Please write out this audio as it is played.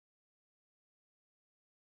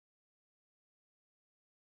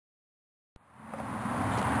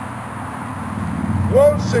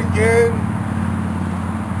Once again,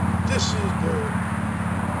 this is the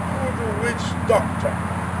Voodo Witch Doctor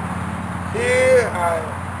here at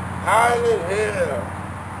Highland Hill,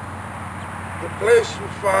 the place you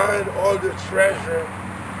find all the treasure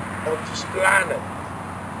of this planet.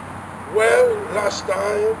 Well, last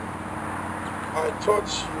time I taught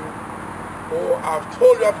you, or I've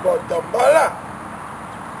told you about the Mala.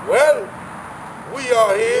 Well, we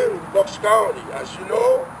are here in Bucks County. As you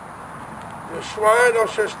know, the shrine of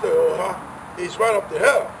Sister is right up the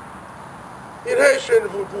hill. In Haitian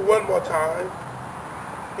Voodoo, one more time,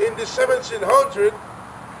 in the 1700s,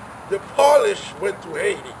 the Polish went to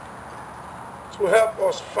Haiti to help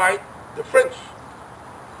us fight the French.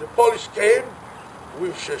 The Polish came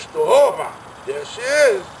with Sister. There she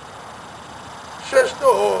is.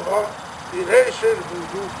 Sister in Haitian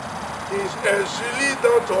Voodoo is Erzuli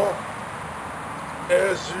Dantor.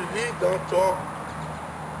 Erzuli Dantor.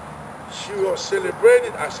 She was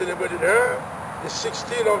celebrated, I celebrated her, the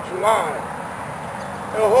 16th of July.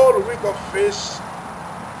 A whole week of feast.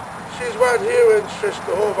 She's right here in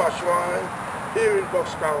Sister Shrine, here in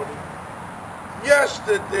Bucks County.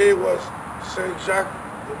 Yesterday was St. Jacques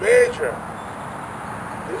the Major,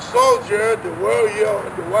 the soldier, the warrior,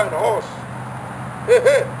 and the white horse.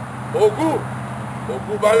 Ogu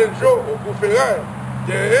Balenjo, Ogu Ferrari.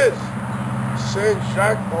 There is St.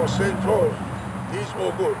 Jacques or St. George. He's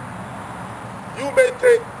Ogu. You may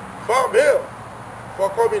take Farm Hill for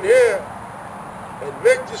coming here and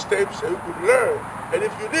make these tapes so you could learn. And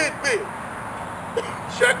if you need me,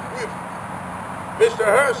 check with Mr.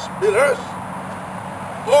 Hurst, Bill Hurst,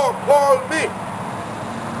 or call me.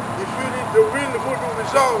 If you need the real voodoo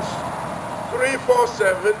results,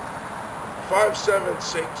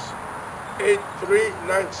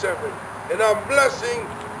 347-576-8397. And I'm blessing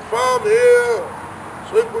Farm Hill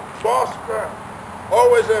so it could prosper.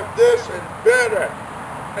 Always have this and better,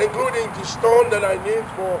 including the stone that I need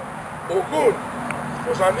for Ogun,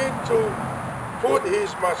 because I need to put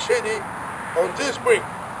his machete on this brick.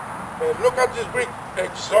 And look at this brick,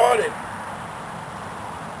 exalted.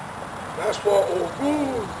 That's for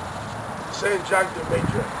Ogun, St. Jacques the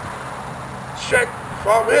Major. Check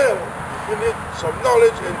Farm Hill if you need some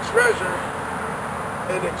knowledge and treasure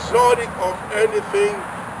and exotic of anything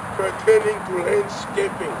pertaining to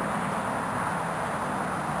landscaping.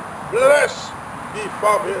 Bless the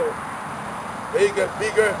Farm Hill. Make it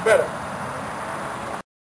bigger and better.